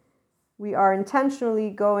 we are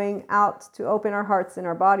intentionally going out to open our hearts and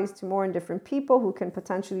our bodies to more and different people who can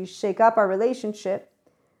potentially shake up our relationship.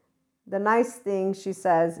 The nice thing, she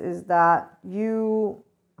says, is that you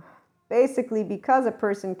basically, because a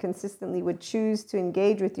person consistently would choose to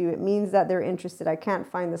engage with you, it means that they're interested. I can't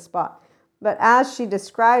find the spot. But as she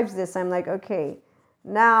describes this, I'm like, okay,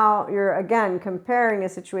 now you're again comparing a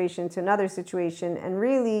situation to another situation, and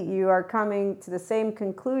really you are coming to the same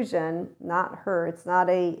conclusion, not her. It's not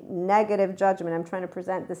a negative judgment. I'm trying to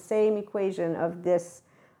present the same equation of this.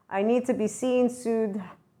 I need to be seen, soothed,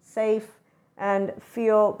 safe, and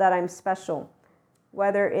feel that I'm special.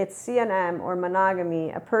 Whether it's CNM or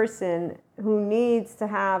monogamy, a person who needs to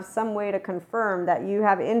have some way to confirm that you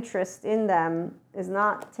have interest in them is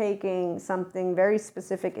not taking something very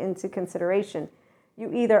specific into consideration.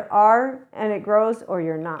 You either are and it grows, or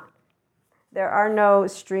you're not. There are no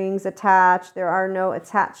strings attached. There are no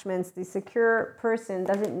attachments. The secure person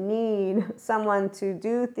doesn't need someone to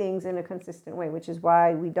do things in a consistent way, which is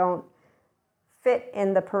why we don't fit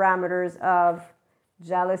in the parameters of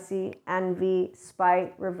jealousy, envy,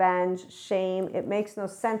 spite, revenge, shame. It makes no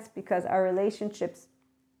sense because our relationships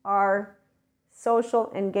are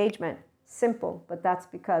social engagement. Simple, but that's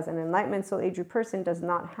because an Enlightenment Soul Age person does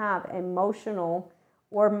not have emotional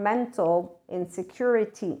or mental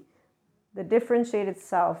insecurity. The differentiated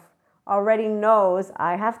self already knows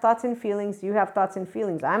I have thoughts and feelings, you have thoughts and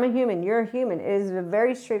feelings. I'm a human, you're a human. It is a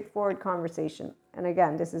very straightforward conversation. And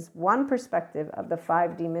again, this is one perspective of the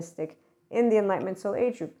 5D mystic in the Enlightenment Soul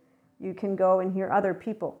Age group. You can go and hear other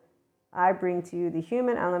people. I bring to you the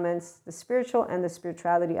human elements, the spiritual and the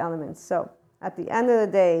spirituality elements. So at the end of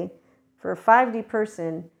the day, for a 5D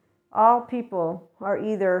person, all people are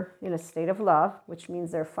either in a state of love, which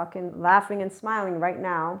means they're fucking laughing and smiling right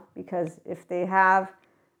now, because if they have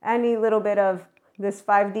any little bit of this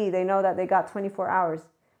 5D, they know that they got 24 hours.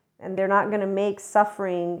 And they're not going to make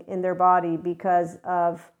suffering in their body because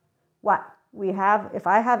of what we have. If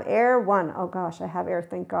I have air, oh gosh, I have air,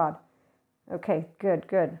 thank God. Okay,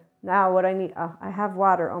 good. Now what I need, I have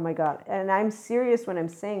water, oh my God. And I'm serious when I'm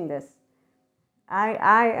saying this.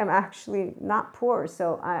 I am actually not poor,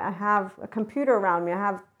 so I have a computer around me. I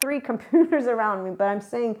have 3 computers around me, but I'm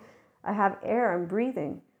saying I have air, I'm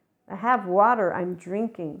breathing. I have water, I'm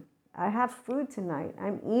drinking. I have food tonight,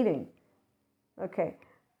 I'm eating. Okay,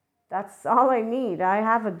 that's all I need. I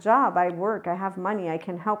have a job, I work, I have money, I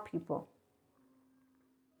can help people.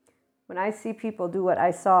 When I see people do what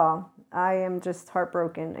I saw, I am just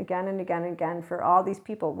heartbroken again and again and again for all these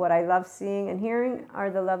people. What I love seeing and hearing are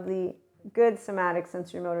the lovely, good somatic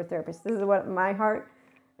sensory motor therapists. This is what my heart,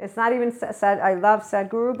 it's not even said, I love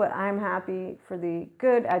Sadhguru, but I'm happy for the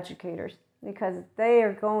good educators, because they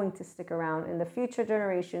are going to stick around and the future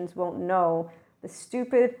generations won't know the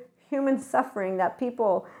stupid human suffering that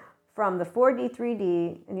people from the 4D,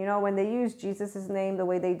 3D, and you know, when they use Jesus's name the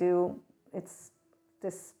way they do, it's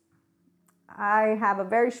this, I have a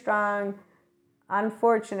very strong,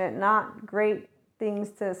 unfortunate, not great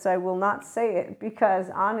things to, so I will not say it, because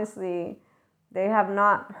honestly, They have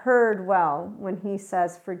not heard well when he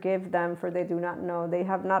says, forgive them for they do not know. They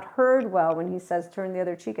have not heard well when he says, turn the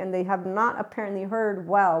other cheek. And they have not apparently heard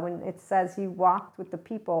well when it says he walked with the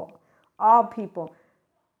people, all people.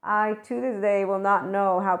 I, to this day, will not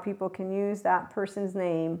know how people can use that person's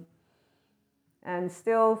name and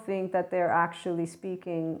still think that they're actually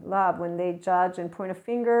speaking love when they judge and point a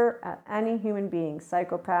finger at any human being,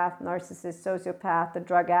 psychopath, narcissist, sociopath, the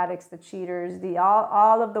drug addicts, the cheaters,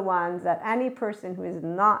 all of the ones that any person who is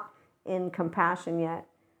not in compassion yet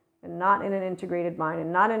and not in an integrated mind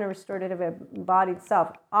and not in a restorative embodied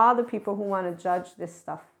self, all the people who want to judge this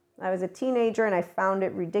stuff. I was a teenager and I found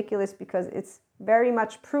it ridiculous because it's very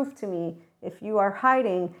much proof to me, if you are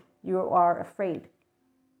hiding, you are afraid.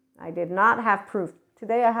 I did not have proof.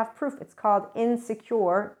 Today I have proof. It's called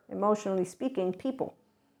insecure, emotionally speaking, people.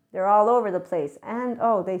 They're all over the place. And,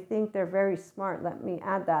 they think they're very smart. Let me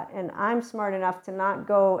add that. And I'm smart enough to not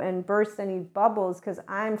go and burst any bubbles because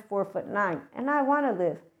I'm 4'9" and I want to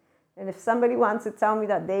live. And if somebody wants to tell me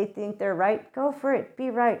that they think they're right, go for it.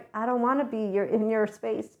 Be right. I don't want to be in your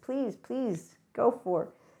space. Please, please go for it.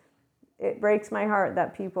 It breaks my heart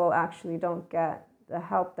that people actually don't get the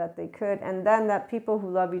help that they could, and then that people who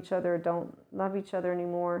love each other don't love each other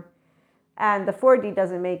anymore. And the 4D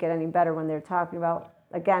doesn't make it any better when they're talking about,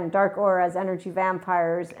 again, dark auras, energy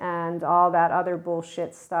vampires, and all that other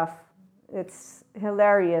bullshit stuff. It's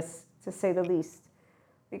hilarious, to say the least,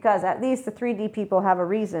 because at least the 3D people have a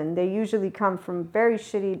reason. They usually come from very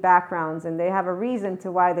shitty backgrounds, and they have a reason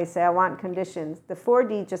to why they say, I want conditions. The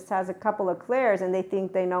 4D just has a couple of clairs, and they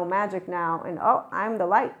think they know magic now, and I'm the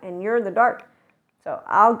light, and you're the dark. So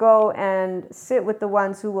I'll go and sit with the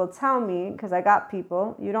ones who will tell me, because I got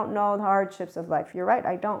people, you don't know the hardships of life. You're right,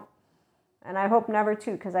 I don't. And I hope never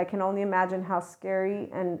to, because I can only imagine how scary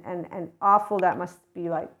and awful that must be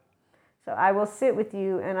like. So I will sit with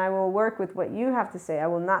you and I will work with what you have to say. I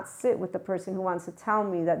will not sit with the person who wants to tell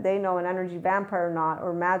me that they know an energy vampire or not,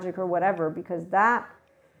 or magic or whatever, because that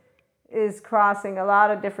is crossing a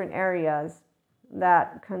lot of different areas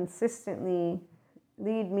that consistently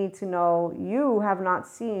lead me to know you have not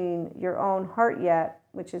seen your own heart yet,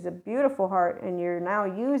 which is a beautiful heart, and you're now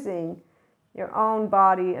using your own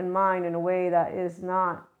body and mind in a way that is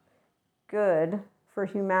not good for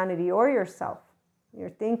humanity or yourself. You're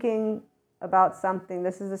thinking about something.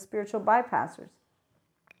 This is the spiritual bypassers.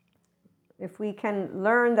 If we can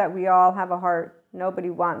learn that we all have a heart, nobody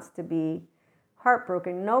wants to be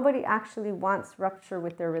heartbroken. Nobody actually wants rupture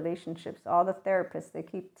with their relationships. All the therapists, they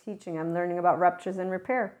keep teaching. I'm learning about ruptures and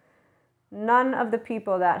repair. None of the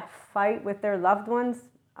people that fight with their loved ones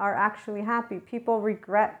are actually happy. People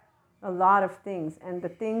regret a lot of things, and the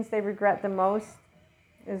things they regret the most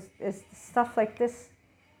is stuff like this.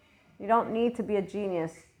 You don't need to be a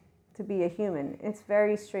genius to be a human. It's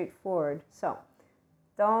very straightforward. So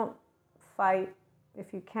don't fight.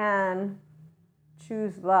 If you can,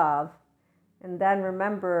 choose love. And then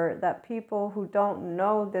remember that people who don't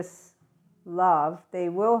know this love, they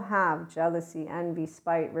will have jealousy, envy,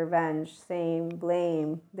 spite, revenge, shame,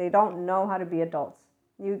 blame. They don't know how to be adults.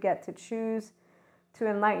 You get to choose to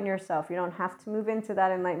enlighten yourself. You don't have to move into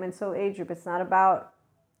that enlightenment soul age group. It's not about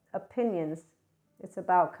opinions. It's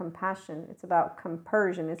about compassion. It's about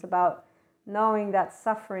compersion. It's about knowing that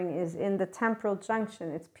suffering is in the temporal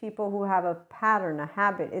junction. It's people who have a pattern, a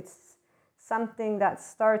habit. It's something that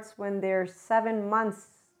starts when they're 7 months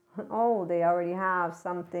old. They already have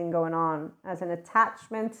something going on as an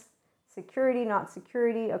attachment, security, not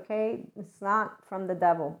security, okay? It's not from the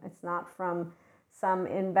devil. It's not from some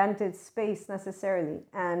invented space necessarily.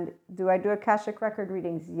 And do I do Akashic record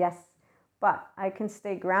readings? Yes. But I can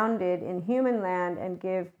stay grounded in human land and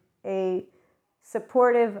give a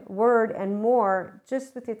supportive word and more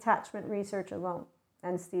just with the attachment research alone.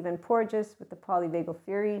 And Stephen Porges with the polyvagal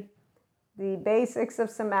theory, the basics of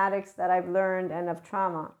somatics that I've learned and of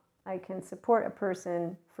trauma. I can support a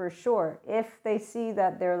person for sure if they see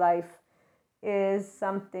that their life is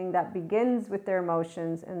something that begins with their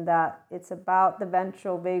emotions and that it's about the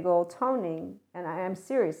ventral vagal toning. And I am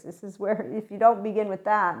serious. This is where, if you don't begin with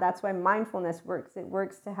that, that's why mindfulness works. It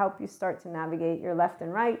works to help you start to navigate your left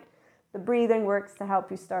and right. The breathing works to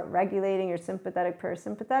help you start regulating your sympathetic,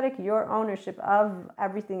 parasympathetic. Your ownership of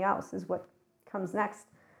everything else is what comes next.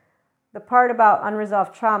 The part about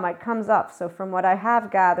unresolved trauma, it comes up. So from what I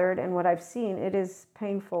have gathered and what I've seen, it is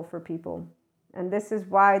painful for people. And this is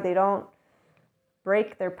why they don't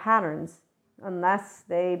break their patterns unless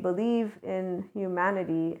they believe in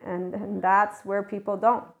humanity. And that's where people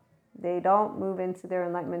don't. They don't move into their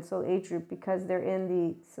enlightenment soul age group because they're in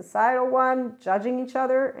the societal one, judging each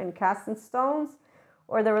other and casting stones,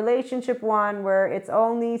 or the relationship one where it's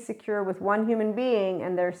only secure with one human being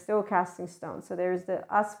and they're still casting stones. So there's the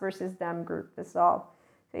us versus them group. This all.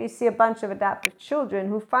 So you see a bunch of adaptive children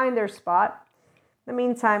who find their spot. In the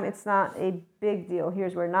meantime, it's not a big deal.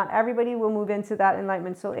 Here's where not everybody will move into that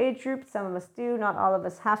Enlightenment Soul Age group. Some of us do, not all of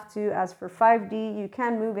us have to. As for 5D, you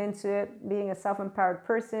can move into it being a self-empowered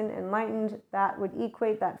person, enlightened. That would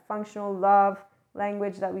equate that functional love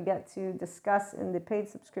language that we get to discuss in the paid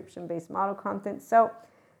subscription-based model content. So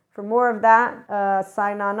for more of that,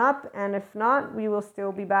 sign on up. And if not, we will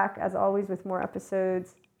still be back as always with more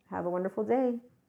episodes. Have a wonderful day.